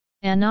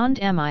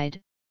Anandamide,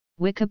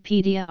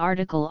 Wikipedia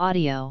article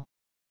audio.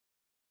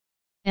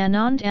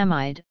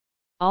 Anandamide,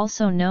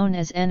 also known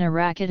as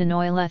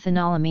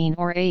N-arachidinoylethanolamine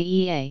or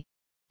AEA,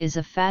 is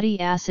a fatty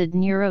acid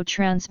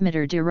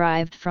neurotransmitter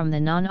derived from the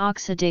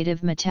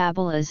non-oxidative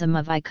metabolism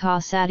of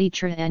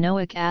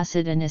eicosapentaenoic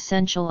acid, an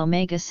essential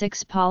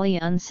omega-6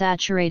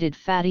 polyunsaturated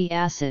fatty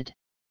acid.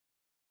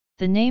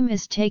 The name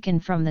is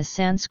taken from the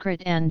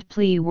Sanskrit and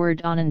Pali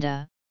word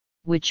Ananda,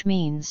 which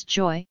means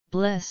joy,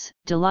 bliss,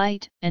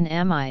 delight, and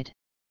amide.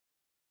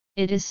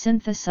 It is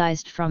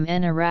synthesized from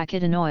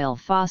N-arachidinoyl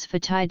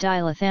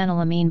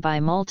phosphatidylethanolamin by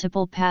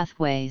multiple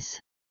pathways.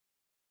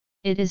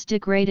 It is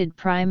degraded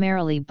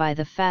primarily by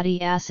the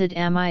fatty acid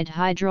amide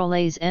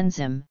hydrolase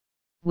enzyme,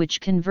 which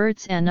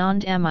converts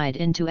anandamide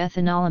into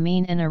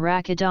ethanolamine and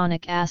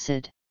arachidonic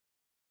acid.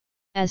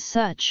 As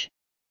such,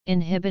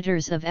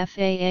 inhibitors of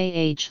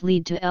FAAH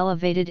lead to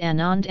elevated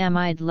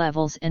anandamide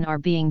levels and are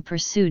being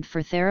pursued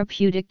for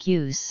therapeutic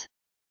use.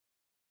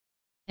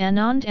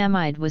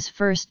 Anandamide was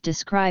first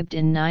described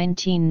in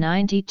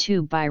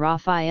 1992 by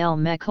Raphael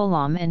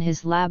Mechoulam and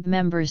his lab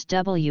members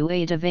W.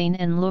 A. Devane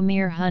and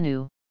Lumir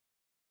Hunu.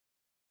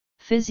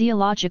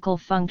 Physiological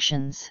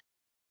functions: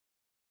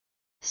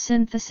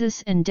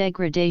 synthesis and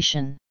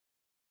degradation.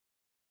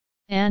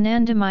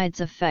 Anandamide's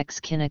effects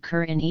can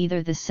occur in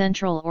either the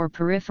central or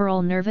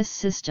peripheral nervous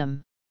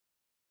system.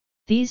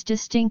 These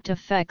distinct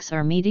effects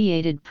are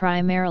mediated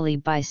primarily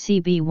by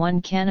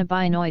CB1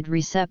 cannabinoid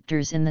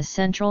receptors in the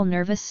central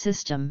nervous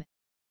system,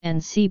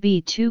 and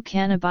CB2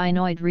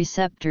 cannabinoid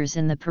receptors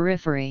in the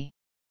periphery.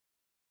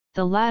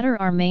 The latter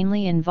are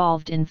mainly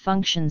involved in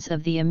functions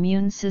of the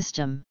immune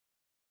system.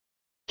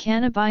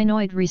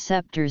 Cannabinoid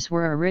receptors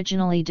were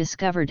originally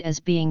discovered as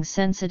being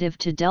sensitive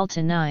to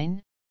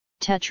delta-9,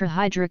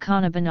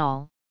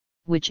 tetrahydrocannabinol,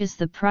 which is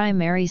the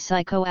primary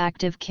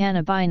psychoactive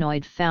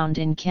cannabinoid found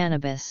in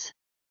cannabis.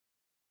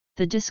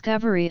 The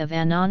discovery of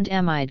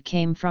anandamide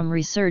came from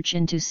research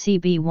into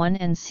CB1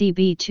 and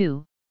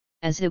CB2,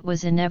 as it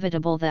was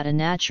inevitable that a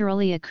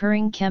naturally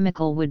occurring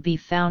chemical would be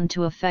found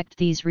to affect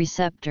these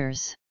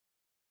receptors.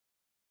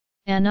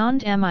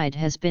 Anandamide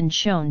has been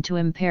shown to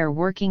impair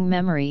working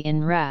memory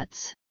in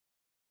rats.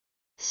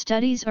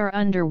 Studies are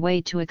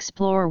underway to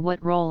explore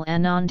what role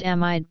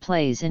anandamide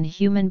plays in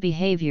human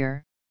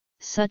behavior,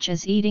 such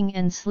as eating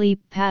and sleep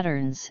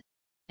patterns,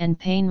 and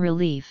pain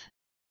relief.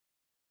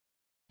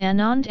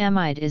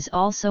 Anandamide is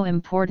also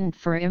important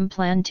for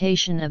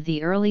implantation of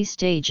the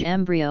early-stage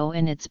embryo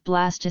in its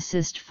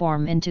blastocyst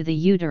form into the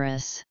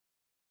uterus.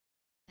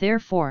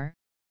 Therefore,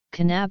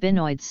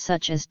 cannabinoids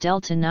such as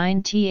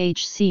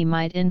delta-9-THC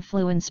might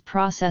influence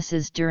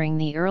processes during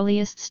the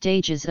earliest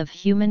stages of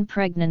human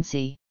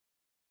pregnancy.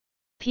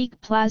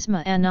 Peak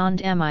plasma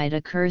anandamide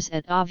occurs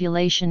at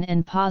ovulation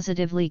and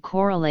positively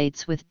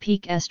correlates with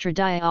peak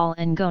estradiol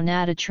and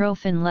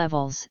gonadotrophin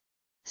levels,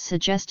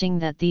 suggesting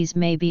that these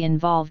may be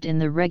involved in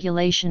the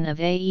regulation of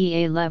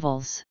AEA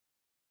levels.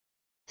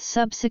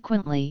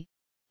 Subsequently,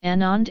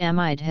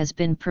 anandamide has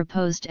been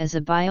proposed as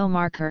a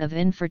biomarker of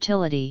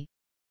infertility,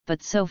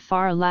 but so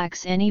far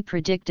lacks any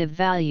predictive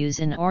values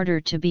in order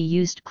to be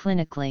used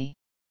clinically.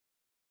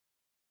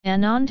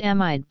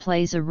 Anandamide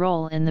plays a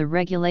role in the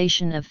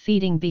regulation of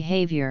feeding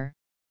behavior,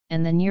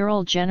 and the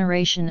neural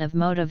generation of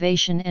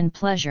motivation and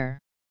pleasure.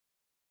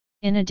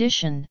 In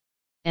addition,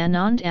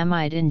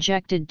 anandamide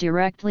injected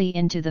directly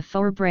into the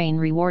forebrain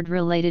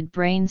reward-related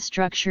brain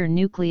structure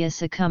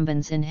nucleus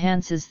accumbens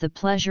enhances the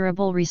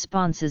pleasurable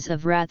responses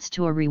of rats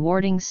to a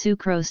rewarding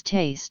sucrose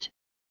taste,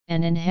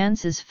 and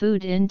enhances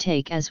food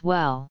intake as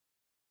well.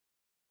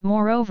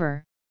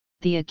 Moreover,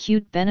 the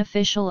acute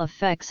beneficial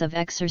effects of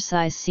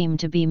exercise seem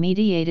to be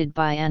mediated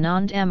by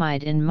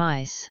anandamide in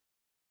mice.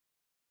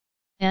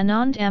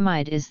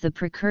 Anandamide is the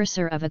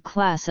precursor of a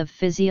class of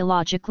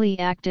physiologically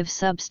active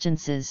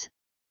substances,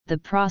 the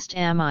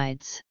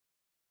prostamides.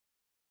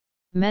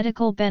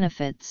 Medical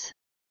benefits: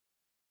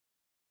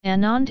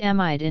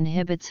 anandamide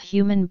inhibits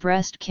human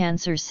breast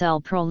cancer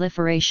cell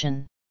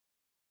proliferation.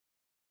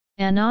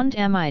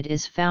 Anandamide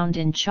is found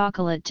in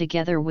chocolate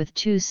together with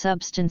two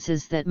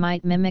substances that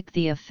might mimic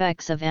the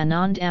effects of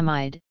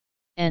anandamide,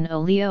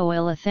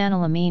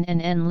 N-oleoylethanolamine and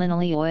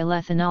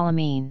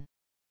N-linoleoylethanolamine.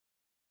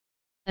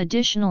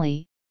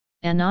 Additionally,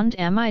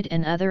 anandamide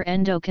and other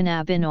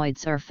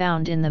endocannabinoids are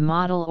found in the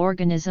model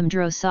organism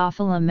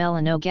Drosophila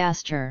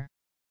melanogaster.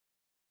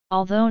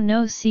 Although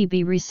no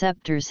CB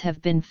receptors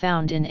have been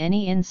found in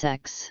any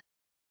insects.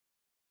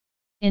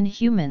 In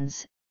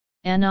humans,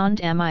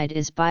 anandamide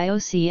is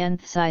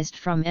biosynthesized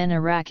from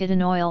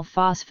N-arachidinoyl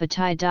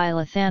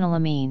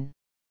phosphatidylethanolamin.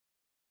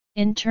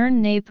 In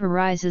turn, NAP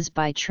arises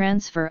by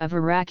transfer of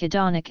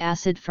arachidonic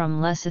acid from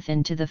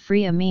lecithin to the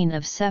free amine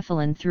of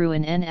cephalin through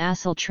an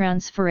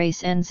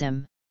N-acyltransferase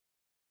enzyme.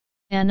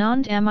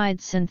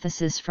 Anandamide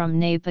synthesis from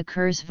NAP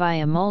occurs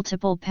via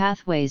multiple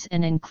pathways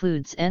and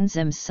includes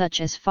enzymes such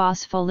as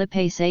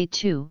phospholipase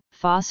A2,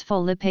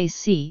 phospholipase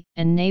C,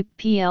 and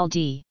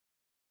NAP-PLD.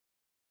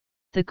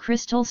 The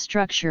crystal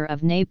structure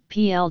of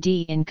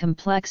NAP-PLD in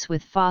complex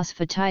with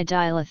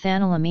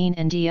phosphatidylethanolamine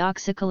and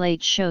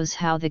deoxycholate shows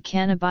how the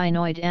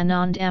cannabinoid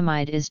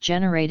anandamide is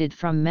generated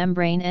from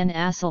membrane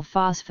N-acyl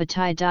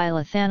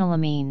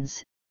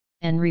phosphatidylethanolamines,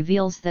 and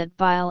reveals that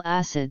bile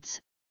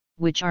acids,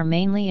 which are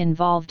mainly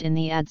involved in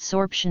the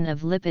adsorption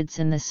of lipids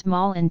in the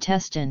small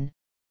intestine,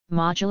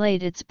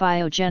 modulate its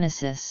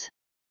biogenesis.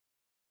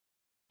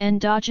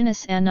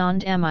 Endogenous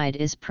anandamide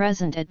is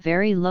present at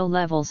very low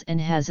levels and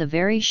has a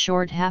very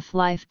short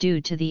half-life due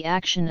to the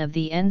action of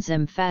the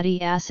enzyme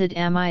fatty acid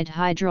amide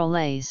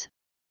hydrolase,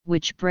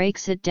 which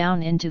breaks it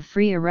down into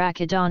free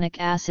arachidonic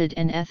acid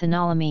and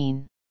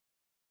ethanolamine.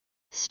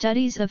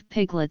 Studies of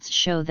piglets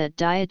show that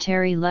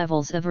dietary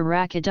levels of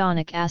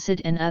arachidonic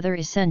acid and other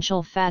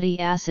essential fatty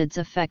acids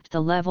affect the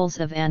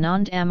levels of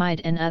anandamide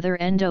and other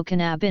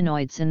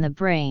endocannabinoids in the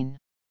brain.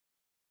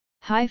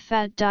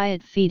 High-fat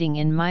diet feeding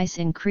in mice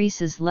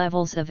increases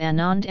levels of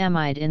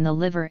anandamide in the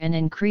liver and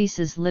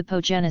increases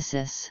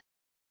lipogenesis.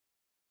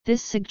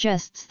 This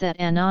suggests that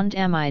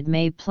anandamide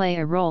may play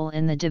a role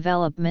in the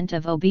development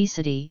of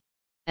obesity,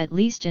 at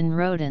least in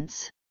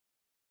rodents.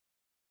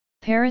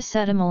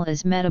 Paracetamol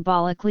is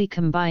metabolically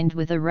combined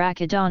with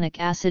arachidonic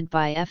acid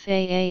by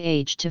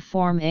FAAH to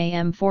form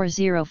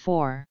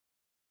AM404.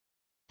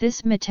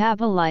 This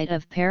metabolite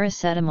of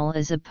paracetamol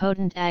is a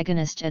potent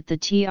agonist at the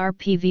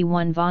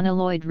TRPV1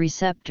 vanilloid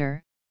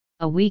receptor,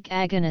 a weak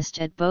agonist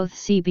at both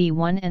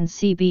CB1 and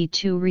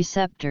CB2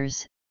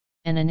 receptors,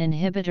 and an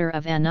inhibitor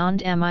of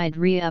anandamide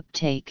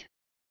reuptake.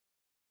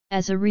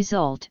 As a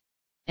result,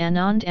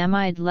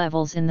 anandamide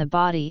levels in the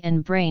body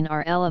and brain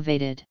are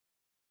elevated.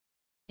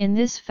 In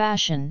this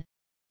fashion,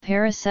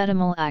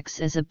 paracetamol acts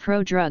as a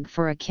prodrug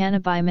for a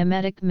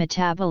cannabimimetic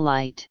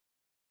metabolite.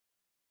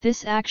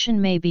 This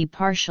action may be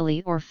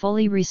partially or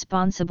fully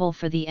responsible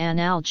for the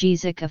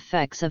analgesic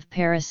effects of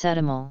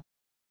paracetamol.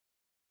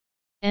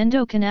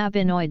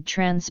 Endocannabinoid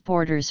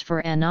transporters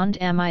for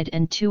anandamide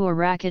and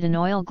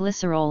 2-arachidinoyl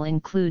glycerol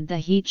include the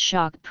heat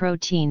shock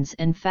proteins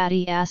and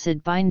fatty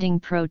acid binding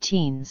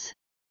proteins.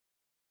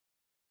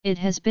 It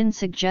has been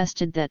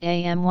suggested that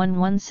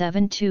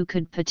AM1172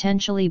 could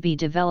potentially be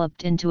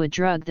developed into a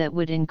drug that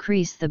would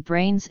increase the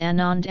brain's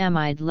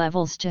anandamide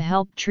levels to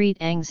help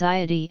treat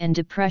anxiety and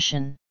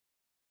depression.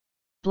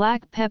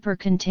 Black pepper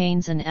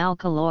contains an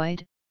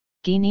alkaloid,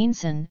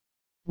 guaninsin,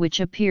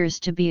 which appears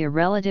to be a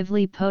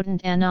relatively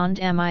potent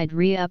anandamide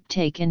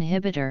reuptake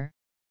inhibitor,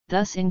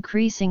 thus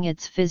increasing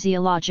its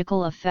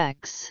physiological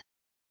effects.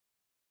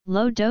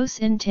 Low-dose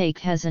intake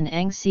has an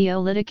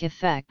anxiolytic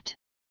effect.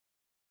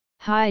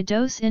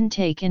 High-dose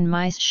intake in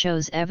mice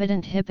shows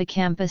evident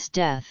hippocampus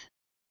death.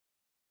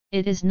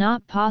 It is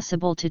not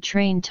possible to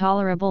train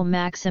tolerable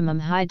maximum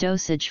high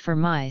dosage for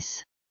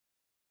mice.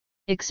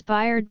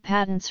 Expired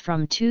patents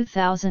from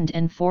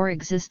 2004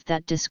 exist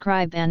that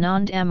describe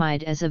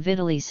anandamide as a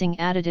vitilising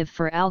additive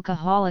for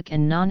alcoholic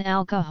and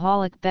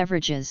non-alcoholic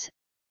beverages,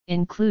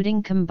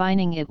 including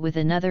combining it with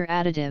another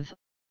additive,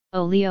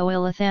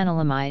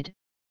 oleoylethanolamide,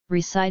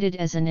 recited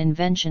as an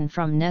invention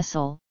from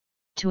Nestle,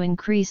 to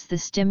increase the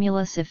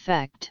stimulus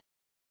effect.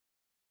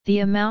 The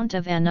amount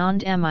of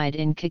anandamide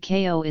in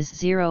cacao is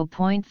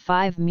 0.5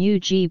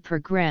 μg per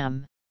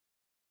gram.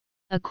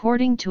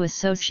 According to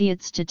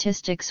Associate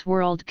Statistics,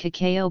 world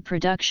cacao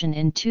production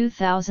in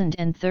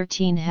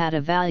 2013 had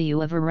a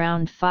value of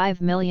around 5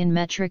 million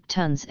metric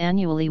tons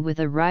annually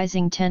with a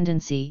rising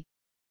tendency,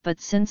 but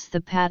since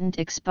the patent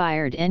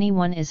expired,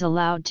 anyone is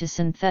allowed to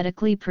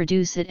synthetically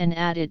produce it and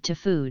add it to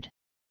food.